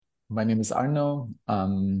My name is Arno.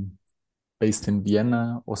 I'm based in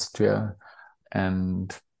Vienna, Austria,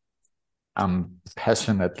 and I'm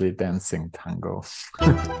passionately dancing tango.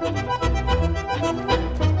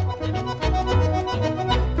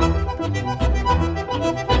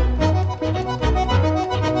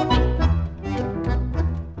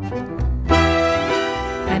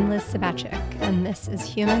 I'm Liz Sabachik, and this is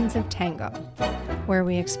Humans of Tango, where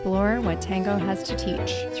we explore what tango has to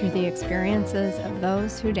teach through the experiences of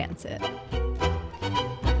those who dance it.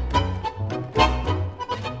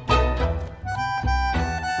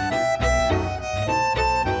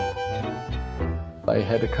 I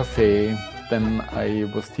had a cafe, then I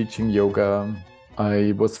was teaching yoga.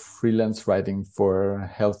 I was freelance writing for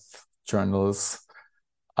health journals.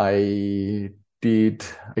 I did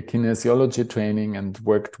a kinesiology training and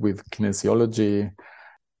worked with kinesiology.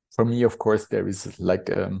 For me, of course, there is like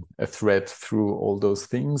a thread through all those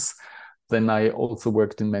things. Then I also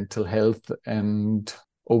worked in mental health, and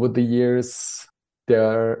over the years,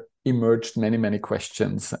 there emerged many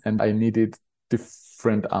questions, and I needed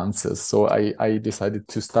different answers. So I decided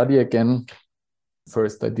to study again.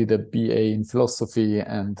 First, I did a BA in philosophy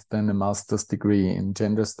and then a master's degree in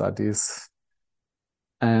gender studies.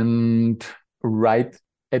 And right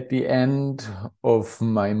at the end of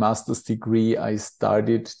my master's degree, I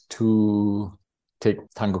started to take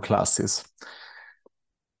tango classes.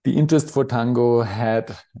 The interest for tango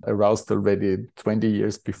had aroused already 20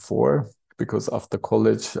 years before, because after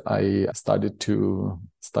college, I started to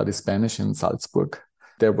study Spanish in Salzburg.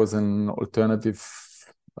 There was an alternative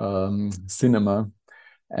cinema,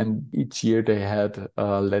 and each year they had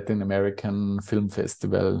a Latin American film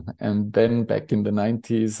festival. And then back in the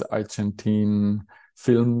 90s, Argentine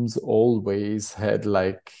films always had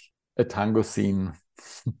like a tango scene,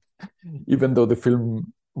 even though the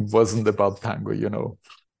film wasn't about tango, you know.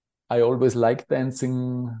 I always liked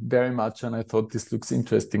dancing very much, and I thought this looks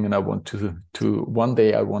interesting, and I want to one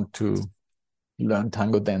day I want to learn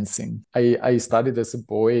tango dancing. I started as a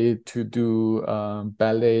boy to do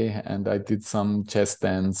ballet, and I did some jazz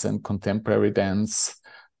dance and contemporary dance.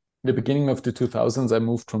 In the beginning of the 2000s, I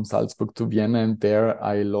moved from Salzburg to Vienna, and there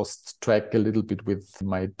I lost track a little bit with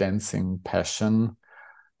my dancing passion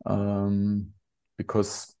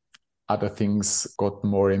because other things got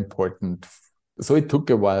more important. So it took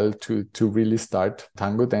a while to really start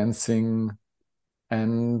tango dancing,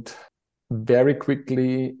 and very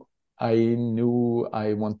quickly I knew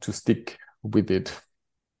I want to stick with it.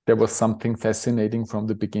 There was something fascinating from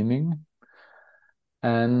the beginning,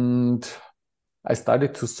 and I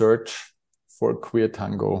started to search for queer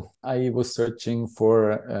tango. I was searching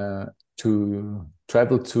for to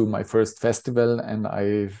travel to my first festival, and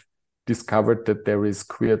I discovered that there is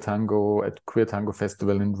queer tango at Queer Tango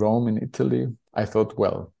Festival in Rome in Italy. I thought,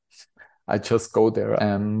 well, I just go there,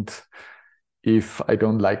 and if I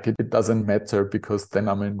don't like it, it doesn't matter, because then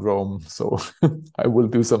I'm in Rome. So I will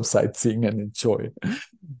do some sightseeing and enjoy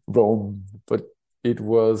Rome. But it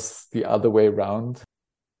was the other way around.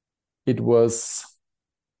 It was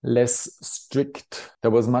less strict.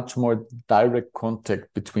 There was much more direct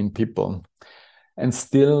contact between people. And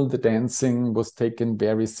still the dancing was taken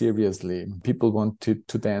very seriously. People wanted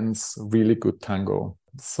to dance really good tango.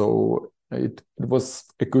 So it was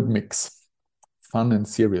a good mix, fun and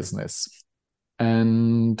seriousness.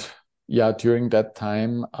 And yeah, during that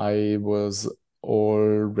time, I was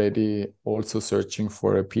already also searching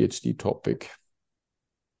for a PhD topic.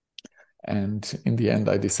 And in the end,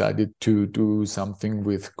 I decided to do something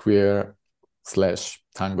with queer/tango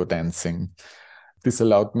dancing. This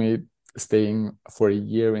allowed me staying for a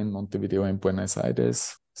year in Montevideo and Buenos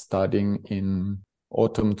Aires, starting in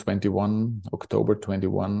autumn 21, October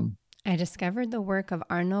 21. I discovered the work of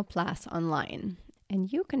Arno Plass online,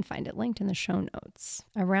 and you can find it linked in the show notes.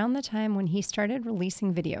 Around the time when he started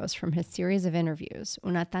releasing videos from his series of interviews,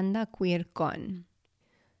 Una Tanda Queer Con.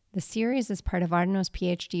 The series is part of Arno's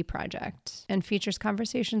PhD project and features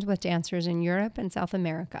conversations with dancers in Europe and South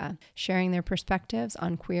America, sharing their perspectives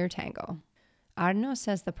on queer tango. Arno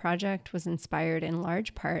says the project was inspired in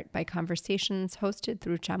large part by conversations hosted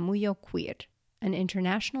through Chamullo Queer, an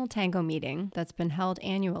international tango meeting that's been held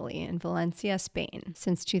annually in Valencia, Spain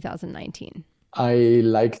since 2019. I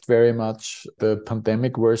liked very much the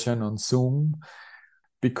pandemic version on Zoom,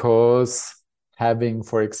 because having,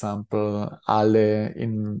 for example, Ale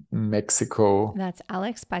in Mexico. That's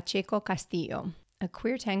Alex Pacheco Castillo, a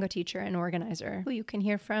queer tango teacher and organizer who you can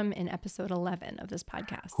hear from in episode 11 of this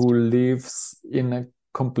podcast. Who lives in a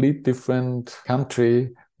complete different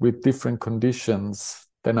country with different conditions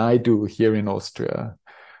than I do here in Austria.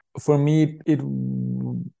 For me, it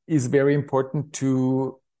is very important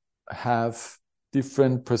to have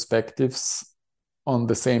different perspectives on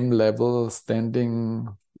the same level, standing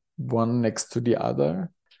one next to the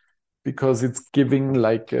other, because it's giving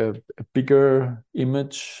like a bigger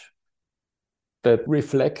image that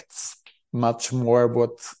reflects much more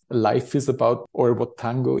what life is about or what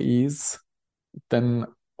tango is than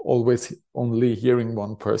always only hearing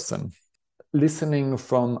one person. Listening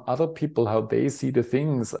from other people, how they see the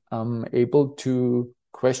things, I'm able to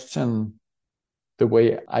question the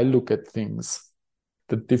way I look at things,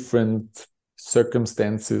 the different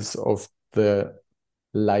circumstances of the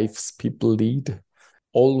lives people lead.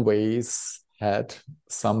 Always had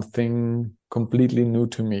something completely new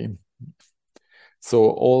to me. So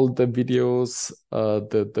all the videos,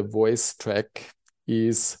 the voice track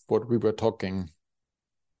is what we were talking.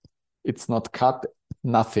 It's not cut,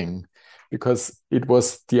 nothing, because it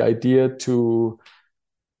was the idea to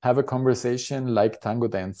have a conversation like tango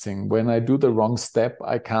dancing. When I do the wrong step,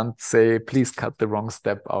 I can't say, please cut the wrong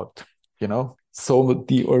step out, you know? So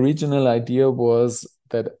the original idea was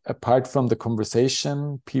that apart from the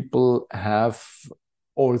conversation, people have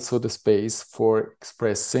also the space for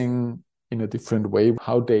expressing in a different way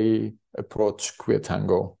how they approach queer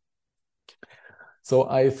tango. So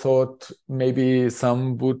I thought maybe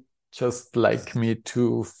some would just like me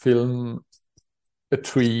to film a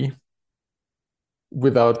tree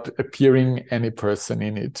without appearing any person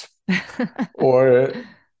in it. Or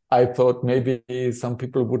I thought maybe some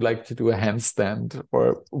people would like to do a handstand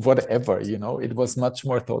or whatever, you know, it was much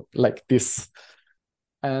more thought like this.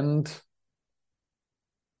 And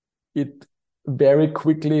it very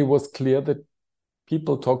quickly was clear that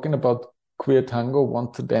people talking about queer tango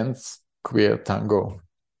want to dance queer tango.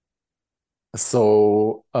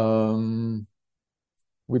 So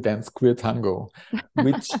we dance queer tango,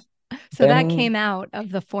 which so that came out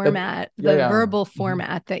of the format, the verbal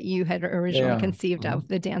format that you had originally conceived of.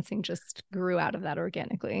 The dancing just grew out of that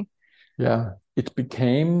organically. Yeah, it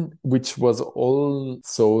became, which was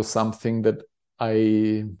also something that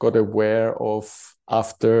I got aware of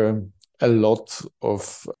after a lot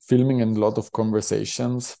of filming and a lot of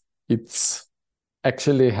conversations. It's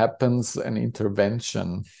actually happens an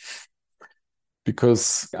intervention,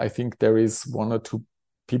 because I think there is one or two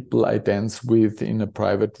people I dance with in a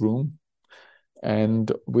private room,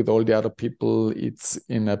 and with all the other people, it's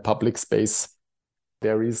in a public space.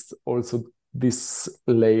 There is also this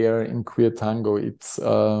layer in queer tango. It's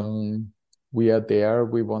we are there,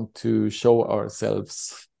 we want to show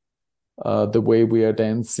ourselves. The way we are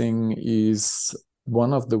dancing is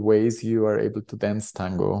one of the ways you are able to dance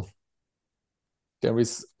tango. There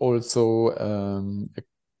is also a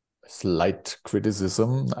slight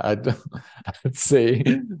criticism, I'd say,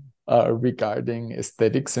 regarding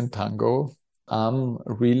aesthetics in tango. I'm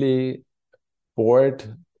really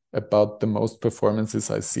bored about the most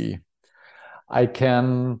performances I see. I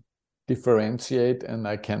can differentiate and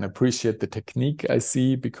I can appreciate the technique I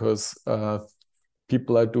see, because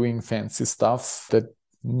people are doing fancy stuff that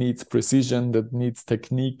needs precision, that needs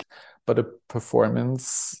technique. But a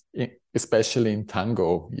performance, especially in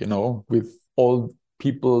tango, you know, with all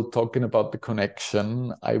people talking about the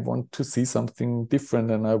connection, I want to see something different,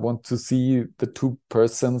 and I want to see the two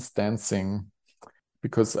persons dancing,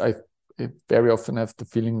 because I very often have the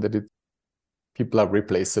feeling that people are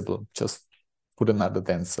replaceable. Just put another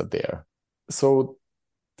dancer there. So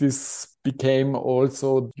this became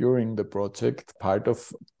also during the project part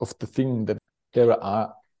of the thing, that there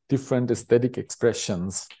are different aesthetic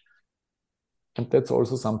expressions. And that's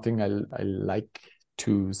also something I like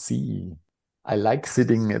to see. I like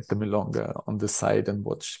sitting at the milonga on the side and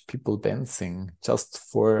watch people dancing, just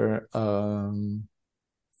for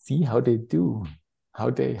see how they do, how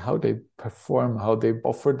they perform, how they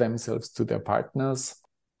offer themselves to their partners,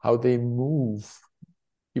 how they move,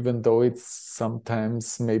 even though it's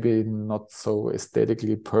sometimes maybe not so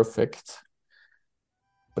aesthetically perfect.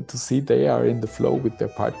 But to see they are in the flow with their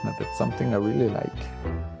partner, that's something I really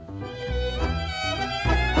like.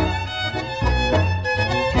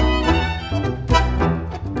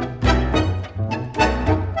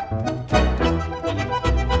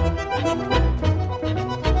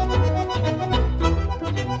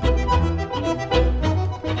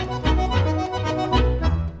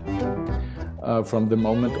 From the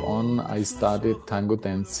moment on, I started tango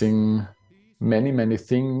dancing. Many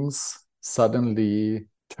things suddenly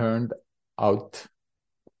turned out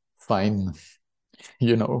fine,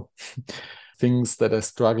 you know. Things that I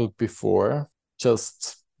struggled before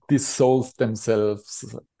just dissolved themselves.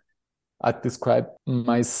 I describe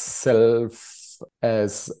myself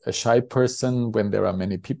as a shy person when there are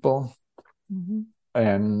many people. Mm-hmm.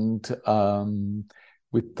 And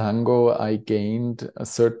with tango, I gained a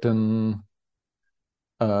certain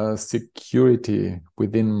security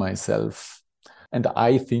within myself. And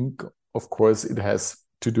I think, of course, it has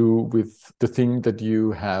to do with the thing that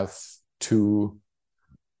you have to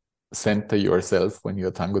center yourself when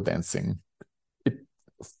you're tango dancing. It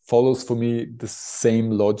follows for me the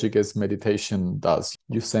same logic as meditation does.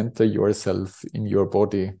 You center yourself in your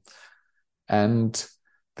body, and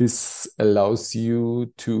this allows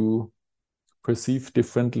you to perceive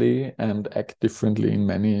differently and act differently in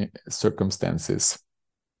many circumstances.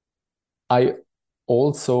 I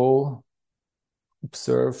also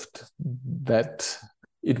observed that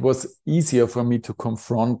it was easier for me to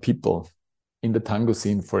confront people in the tango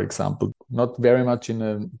scene, for example, not very much in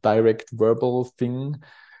a direct verbal thing,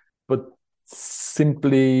 but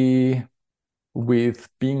simply with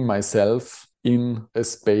being myself in a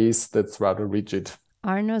space that's rather rigid.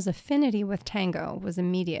 Arno's affinity with tango was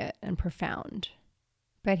immediate and profound,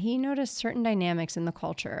 but he noticed certain dynamics in the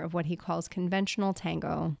culture of what he calls conventional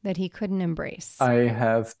tango that he couldn't embrace. I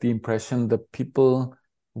have the impression that people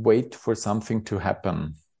wait for something to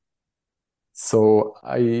happen. So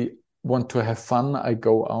I want to have fun, I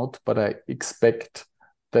go out, but I expect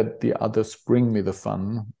that the others bring me the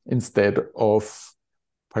fun instead of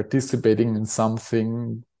participating in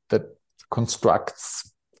something that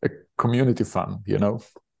constructs a community fun, you know?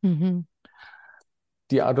 Mm-hmm.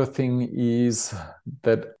 The other thing is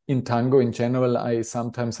that in tango in general, I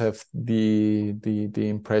sometimes have the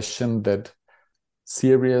impression that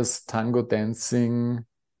serious tango dancing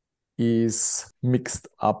is mixed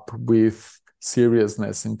up with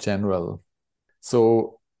seriousness in general.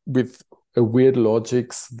 So with a weird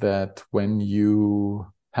logics that when you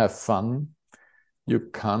have fun, you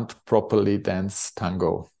can't properly dance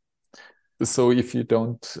tango. So if you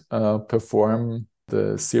don't perform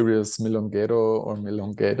the serious milonguero or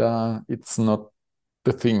milonguera, it's not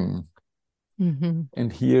the thing. Mm-hmm.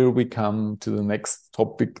 And here we come to the next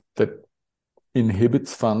topic that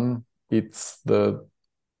inhibits fun. It's the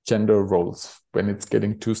gender roles. When it's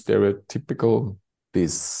getting too stereotypical,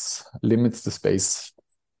 this limits the space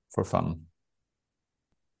for fun.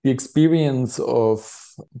 The experience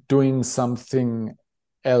of doing something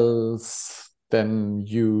else than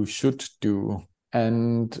you should do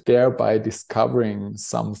and thereby discovering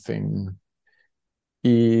something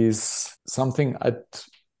is something I'd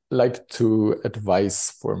like to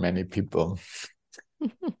advise for many people.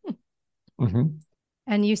 Mm-hmm.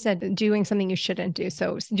 And you said doing something you shouldn't do.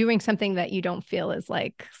 So doing something that you don't feel is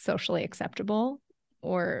like socially acceptable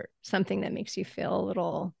or something that makes you feel a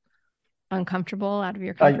little uncomfortable out of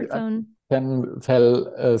your comfort zone. I can tell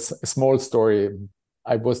a small story.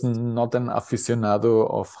 I was not an aficionado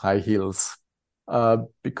of high heels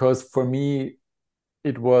because for me,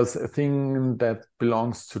 it was a thing that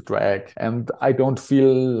belongs to drag, and I don't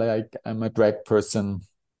feel like I'm a drag person.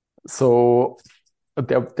 So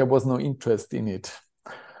there was no interest in it.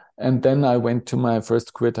 And then I went to my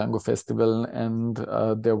first queer tango festival, and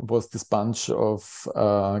there was this bunch of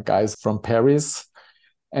guys from Paris,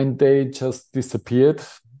 and they just disappeared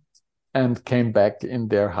and came back in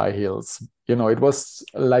their high heels. You know, it was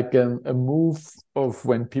like a move of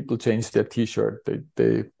when people changed their t-shirt.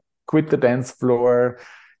 They quit the dance floor,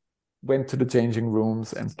 went to the changing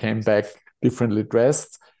rooms, and came back differently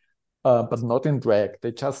dressed, but not in drag.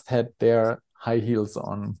 They just had their high heels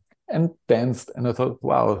on and danced. And I thought,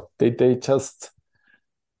 wow, they just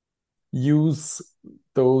use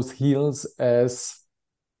those heels as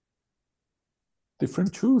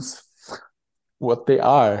different shoes. What they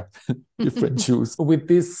are, different shoes. With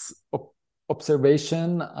this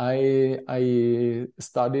observation, I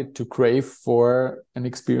started to crave for an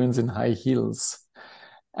experience in high heels.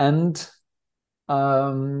 And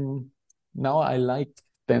now I like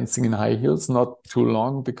dancing in high heels, not too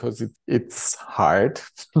long because it's hard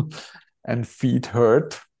and feet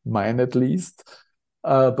hurt, mine at least.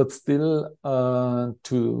 But still,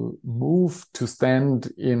 to move, to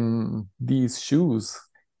stand in these shoes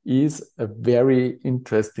is a very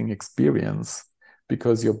interesting experience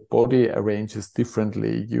because your body arranges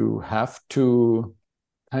differently. You have to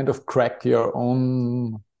kind of crack your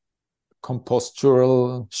own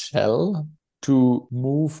compostural shell to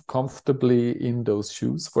move comfortably in those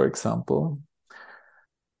shoes, for example.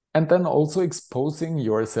 And then also exposing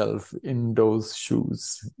yourself in those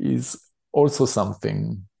shoes is also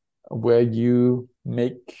something where you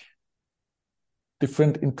make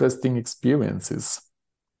different interesting experiences.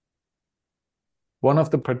 One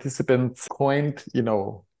of the participants coined,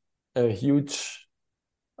 a huge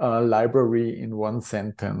library in one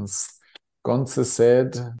sentence. Gonze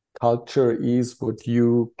said, culture is what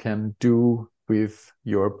you can do with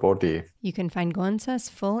your body. You can find Gonza's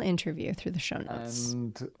full interview through the show notes.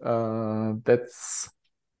 And that's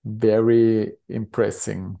very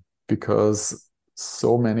impressive, because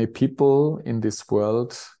so many people in this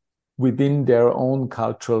world, within their own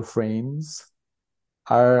cultural frames,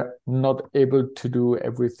 are not able to do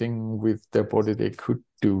everything with their body they could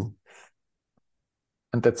do.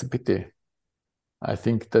 And that's a pity. I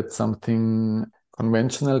think that's something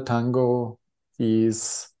conventional tango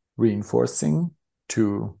is reinforcing,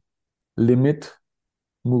 to limit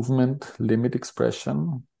movement, limit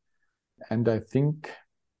expression. And I think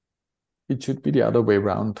it should be the other way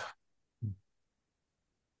around.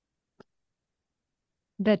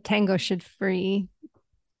 The tango should free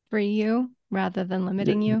you rather than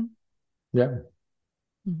limiting you. Yeah.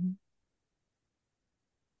 Mm-hmm.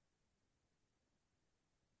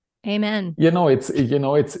 Amen.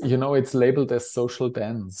 It's labeled as social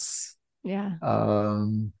dance. Yeah.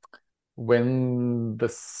 When the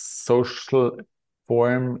social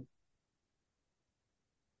form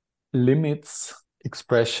limits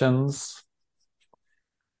expressions,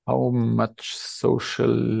 how much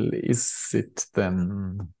social is it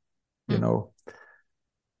then?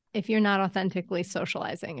 If you're not authentically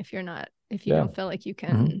socializing, if you don't feel like you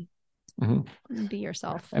can be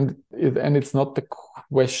yourself. And it's not the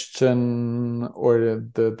question or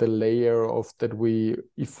the layer of that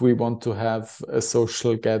if we want to have a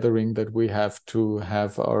social gathering, that we have to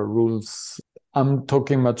have our rules. I'm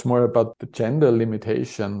talking much more about the gender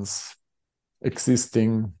limitations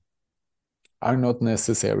existing are not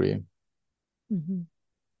necessary. Mm-hmm.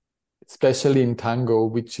 Especially in tango,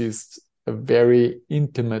 which is a very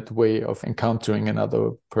intimate way of encountering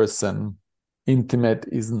another person. Intimate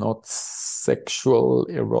is not sexual,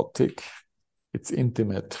 erotic. It's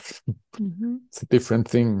intimate. Mm-hmm. It's a different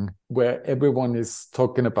thing, where everyone is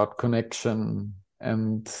talking about connection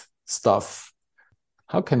and stuff.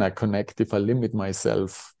 How can I connect if I limit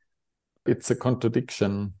myself? It's a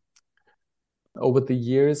contradiction. Over the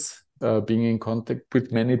years, being in contact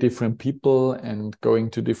with many different people and going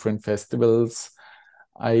to different festivals,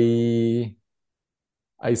 I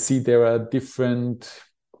see there are different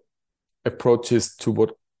approaches to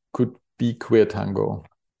what could be queer tango.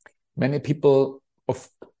 Many people, of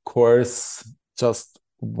course, just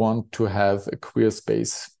want to have a queer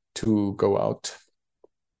space to go out,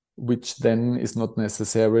 which then is not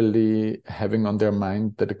necessarily having on their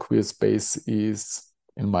mind that a queer space is,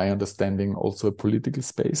 in my understanding, also a political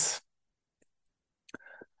space.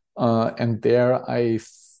 And there I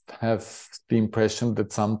have the impression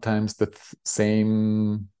that sometimes the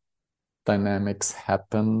same dynamics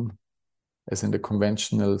happen as in the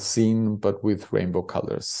conventional scene, but with rainbow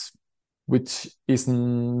colors, which is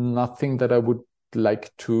nothing that I would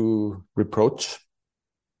like to reproach.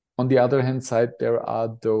 On the other hand side, there are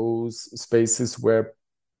those spaces where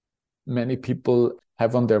many people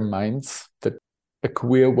have on their minds that a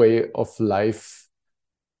queer way of life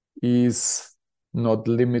is not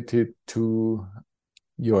limited to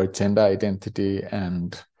your gender identity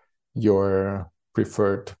and your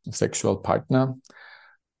preferred sexual partner,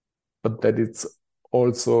 but that it's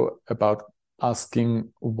also about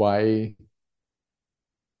asking why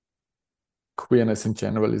queerness in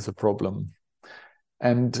general is a problem.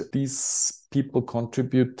 And these people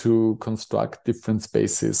contribute to construct different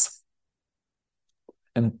spaces.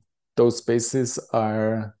 And those spaces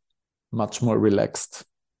are much more relaxed,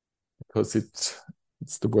 because it's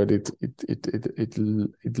the word,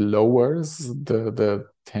 it lowers the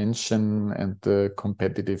tension and the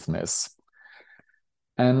competitiveness.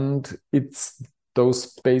 And it's those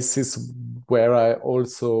spaces where I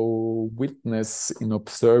also witness in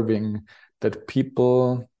observing that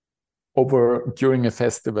people during a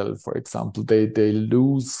festival, for example, they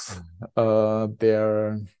lose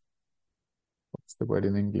their, what's the word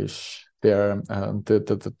in English?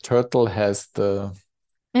 The turtle has the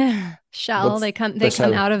shell. They come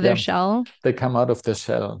out of their shell. They come out of their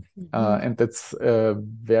shell. Mm-hmm. And that's a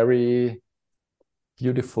very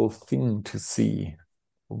beautiful thing to see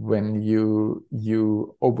when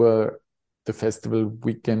you over the festival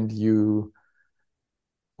weekend, you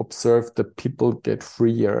observe that people get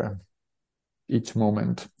freer each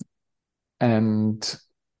moment and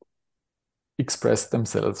express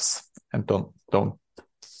themselves and don't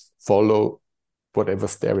follow whatever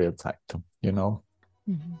stereotype,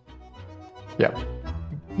 Mm-hmm. Yeah.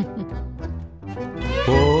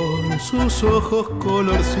 Por sus ojos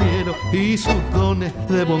color cielo y sus dones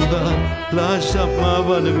de bondad la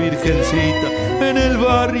llamaban virgencita. En el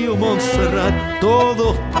barrio Montserrat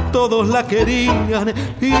todos la querían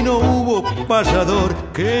y no hubo payador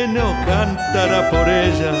que no cantara por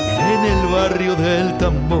ella. En el barrio del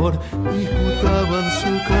tambor disputaban su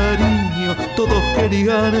cariño, todos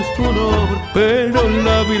querían su honor, pero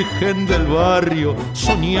la virgen del barrio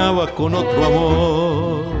soñaba con otro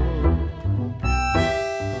amor.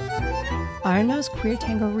 Arno's queer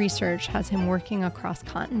tango research has him working across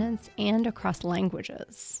continents and across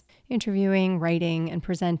languages, interviewing, writing, and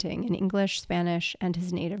presenting in English, Spanish, and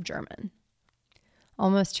his native German.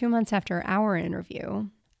 Almost 2 months after our interview,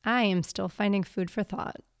 I am still finding food for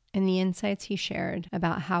thought in the insights he shared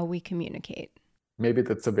about how we communicate. Maybe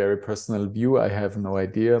that's a very personal view, I have no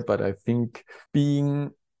idea, but I think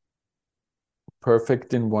being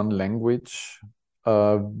perfect in one language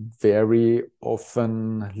very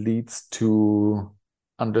often leads to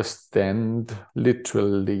understand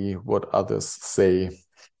literally what others say.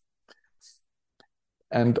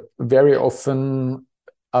 And very often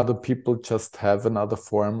other people just have another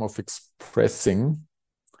form of expressing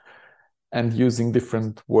and using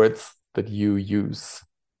different words that you use.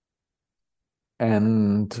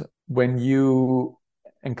 And when you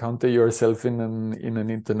encounter yourself in an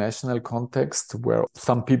international context where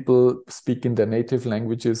some people speak in their native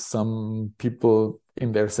languages, some people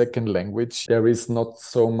in their second language, there is not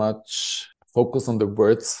so much focus on the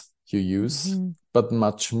words you use, but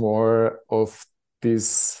much more of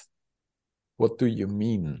this, what do you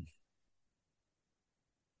mean?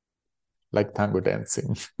 Like tango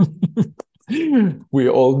dancing. We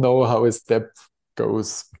all know how a step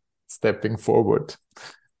goes, stepping forward.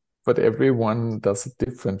 But everyone does it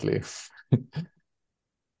differently.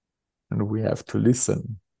 And we have to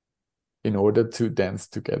listen in order to dance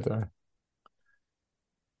together.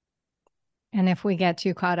 And if we get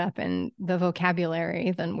too caught up in the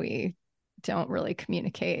vocabulary, then we don't really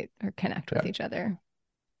communicate or connect with each other.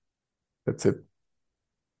 That's it.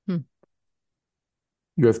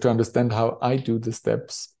 You have to understand how I do the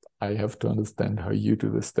steps. I have to understand how you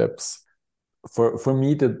do the steps. For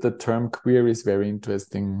me, the term queer is very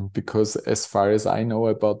interesting because as far as I know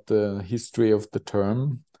about the history of the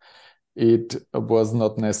term, it was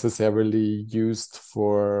not necessarily used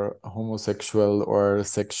for homosexual or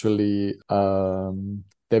sexually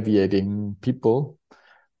deviating people,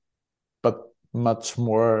 but much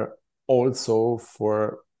more also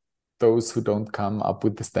for those who don't come up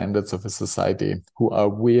with the standards of a society, who are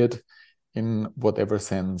weird in whatever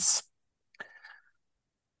sense.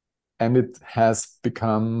 And it has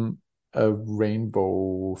become a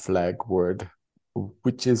rainbow flag word,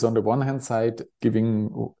 which is on the one hand side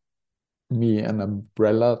giving me an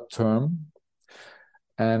umbrella term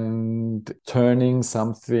and turning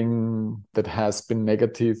something that has been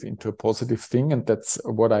negative into a positive thing. And that's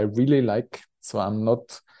what I really like. So I'm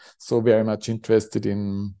not so very much interested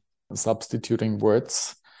in substituting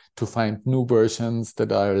words to find new versions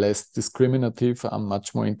that are less discriminative. I'm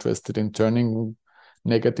much more interested in turning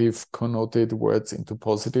negative connoted words into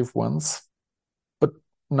positive ones. But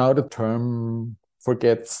now the term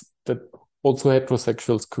forgets that also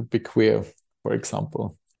heterosexuals could be queer, for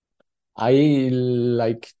example. I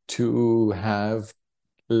like to have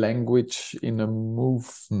language in a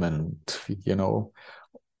movement, you know,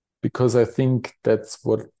 because I think that's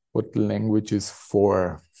what language is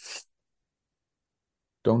for.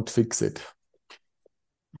 Don't fix it.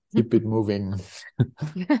 Keep it moving.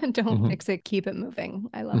 Don't fix it, keep it moving.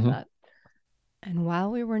 I love that. And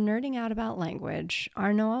while we were nerding out about language,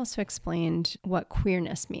 Arno also explained what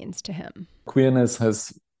queerness means to him. Queerness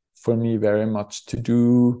has, for me, very much to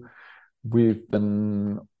do with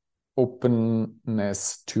an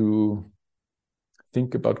openness to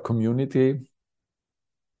think about community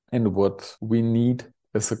and what we need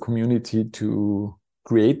as a community to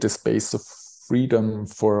create a space of freedom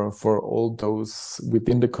for all those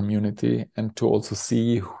within the community, and to also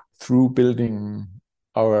see through building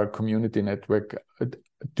our community network,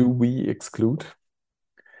 do we exclude?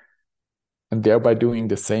 And thereby doing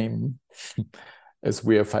the same as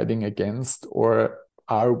we are fighting against, or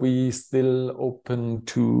are we still open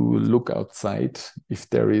to look outside if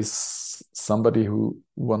there is somebody who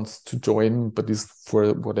wants to join but is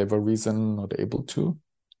for whatever reason not able to?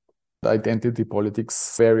 Identity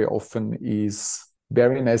politics very often is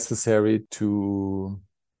very necessary to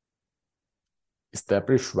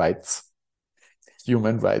establish rights,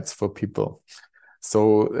 human rights for people.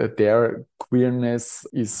 So their queerness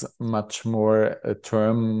is much more a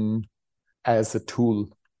term as a tool.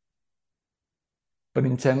 But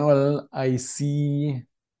in general, I see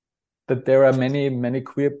that there are many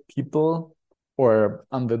queer people, or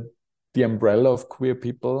under the umbrella of queer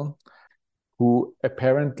people, who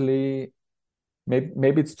apparently,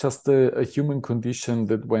 maybe it's just a human condition,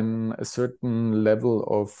 that when a certain level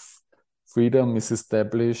of freedom is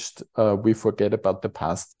established, we forget about the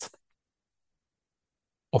past.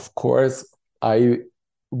 Of course, I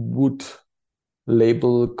would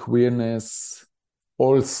label queerness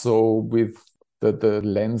also with the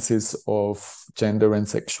lenses of gender and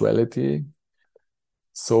sexuality.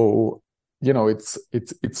 So,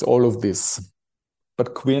 it's all of this.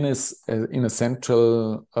 But queerness in a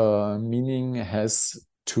central meaning has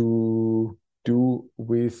to do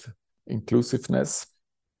with inclusiveness,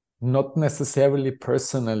 not necessarily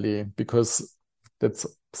personally, because that's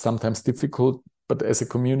sometimes difficult, but as a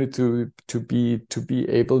community to be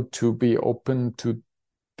able to be open to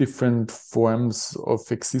different forms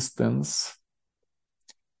of existence,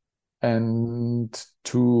 and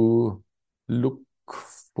to look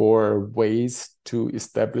for ways to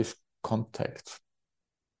establish contact,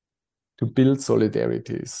 to build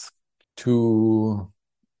solidarities, to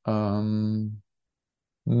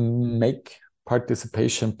make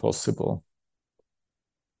participation possible.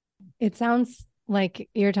 It sounds like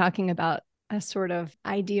you're talking about a sort of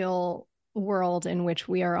ideal world in which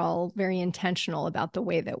we are all very intentional about the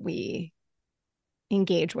way that we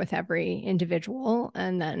engage with every individual,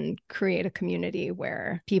 and then create a community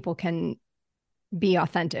where people can be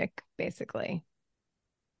authentic, basically,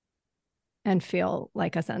 and feel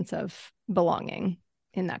like a sense of belonging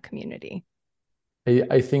in that community.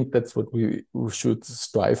 I think that's what we should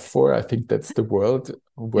strive for. I think that's the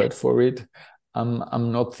word for it.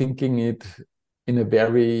 I'm not thinking it in a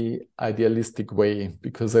very idealistic way,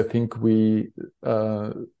 because I think we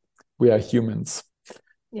are humans.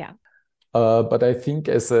 Yeah. But I think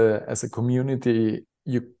as a community,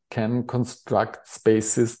 you can construct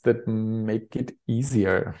spaces that make it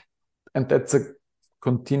easier, and that's a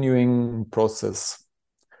continuing process.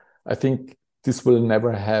 I think this will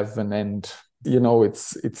never have an end.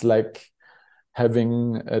 It's like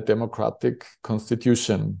having a democratic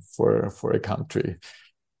constitution for a country.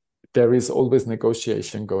 There is always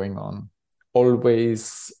negotiation going on.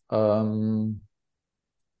 Always, the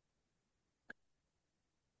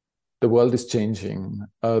world is changing.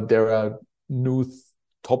 There are new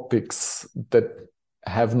topics that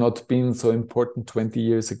have not been so important 20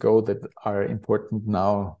 years ago that are important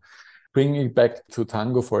now. Bringing it back to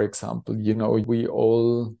tango, for example, we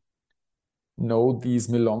all know these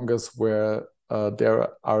milongas where there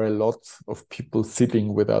are a lot of people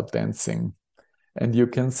sitting without dancing. And you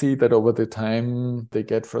can see that over the time they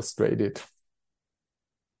get frustrated.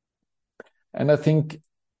 And I think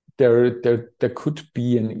there could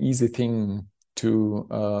be an easy thing to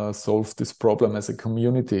solve this problem as a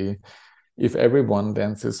community if everyone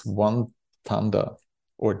dances one tanda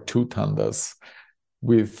or two tandas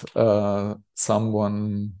with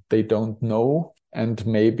someone they don't know, and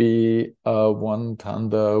maybe one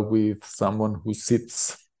tanda with someone who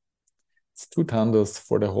sits. It's two tandas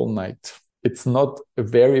for the whole night. It's not a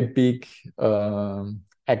very big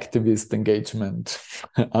activist engagement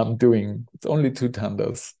I'm doing. It's only two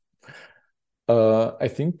tandas. I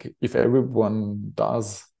think if everyone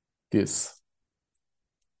does this,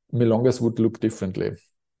 milongas would look differently.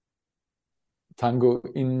 Tango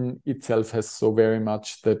in itself has so very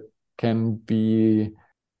much that can be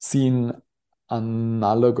seen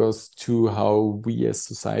analogous to how we as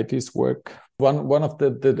societies work. One of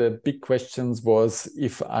the big questions was,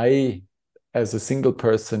 if I, as a single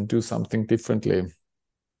person, do something differently,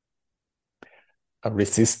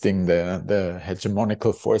 resisting the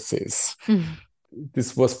hegemonical forces.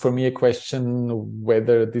 This was for me a question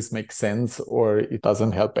whether this makes sense or it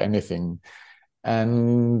doesn't help anything.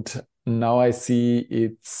 And now I see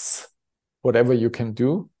it's whatever you can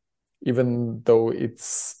do, even though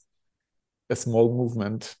it's a small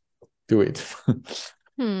movement, do it.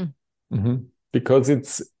 Because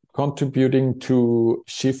it's contributing to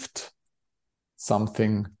shift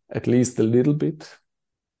something at least a little bit.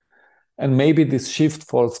 And maybe this shift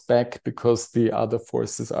falls back because the other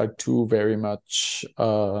forces are too very much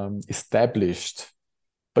established.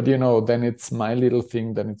 But, then it's my little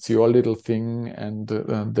thing, then it's your little thing, and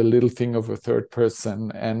the little thing of a third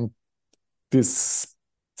person. And this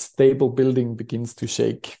stable building begins to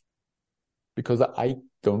shake, because I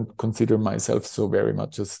don't consider myself so very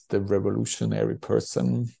much as the revolutionary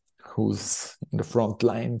person who's in the front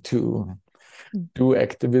line to do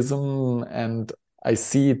activism. And I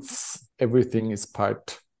see everything is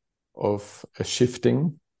part of a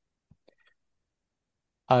shifting.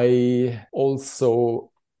 I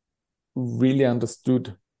also really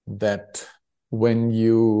understood that when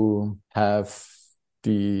you have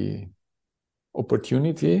the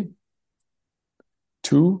opportunity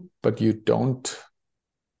to, but you don't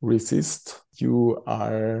resist, you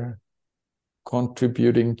are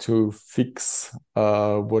contributing to fix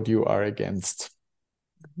what you are against.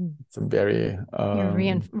 It's a very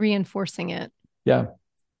you're reinforcing it. Yeah.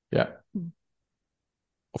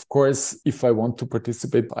 Of course, if I want to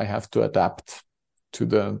participate, I have to adapt to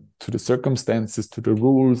the circumstances, to the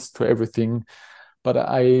rules, to everything. But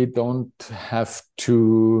I don't have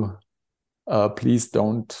to. Please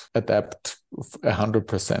don't adapt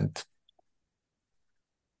 100%.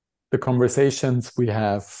 The conversations we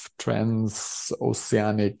have,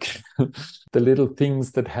 transoceanic, the little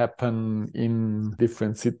things that happen in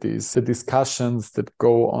different cities, the discussions that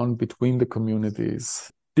go on between the communities,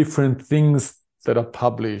 different things that are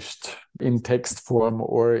published in text form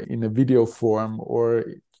or in a video form or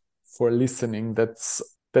for listening, that's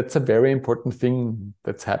a very important thing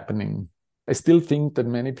that's happening. I still think that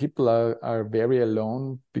many people are very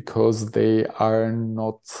alone because they are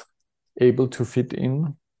not able to fit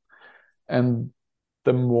in. And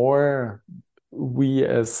the more we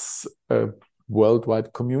as a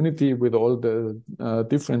worldwide community with all the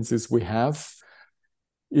differences we have,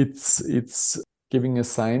 it's giving a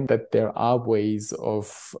sign that there are ways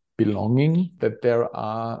of belonging, that there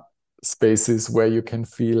are spaces where you can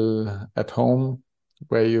feel at home,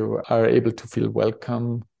 where you are able to feel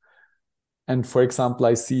welcome. And for example,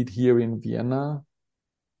 I see it here in Vienna.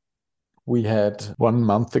 We had 1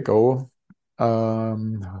 month ago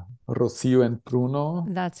Rocio and Bruno.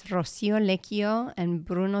 That's Rocio Lecchio and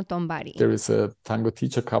Bruno Tombari. There is a tango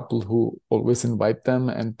teacher couple who always invite them,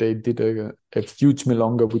 and they did a huge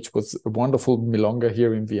milonga, which was a wonderful milonga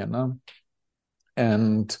here in Vienna.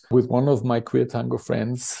 And with one of my queer tango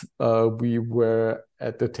friends, we were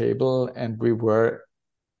at the table and we were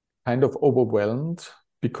kind of overwhelmed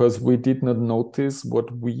because we did not notice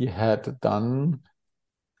what we had done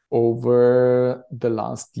over the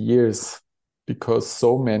last years, because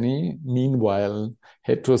so many, meanwhile,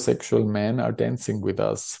 heterosexual men are dancing with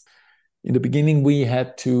us. In the beginning, we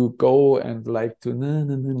had to go and like to na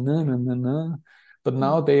na na na na na na, but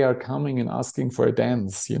now they are coming and asking for a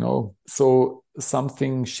dance, you know. So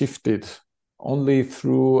something shifted only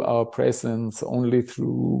through our presence, only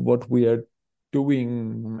through what we are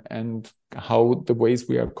doing and how the ways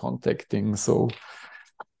we are contacting. So,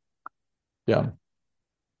 yeah.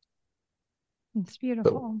 It's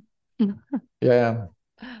beautiful. So, yeah,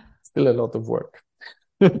 still a lot of work.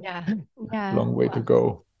 Yeah. Long way to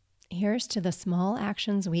go. Here's to the small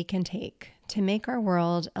actions we can take to make our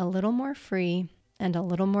world a little more free and a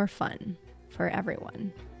little more fun for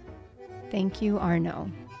everyone. Thank you, Arno.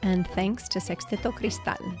 And thanks to Sexteto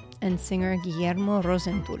Cristal and singer Guillermo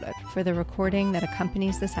Rosenthaler for the recording that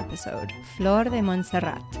accompanies this episode, Flor de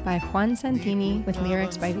Montserrat by Juan Santini with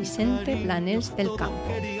lyrics by Vicente Blanes del Campo.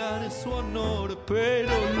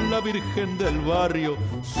 Pero la Virgen del Barrio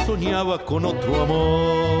soñaba con otro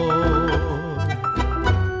amor.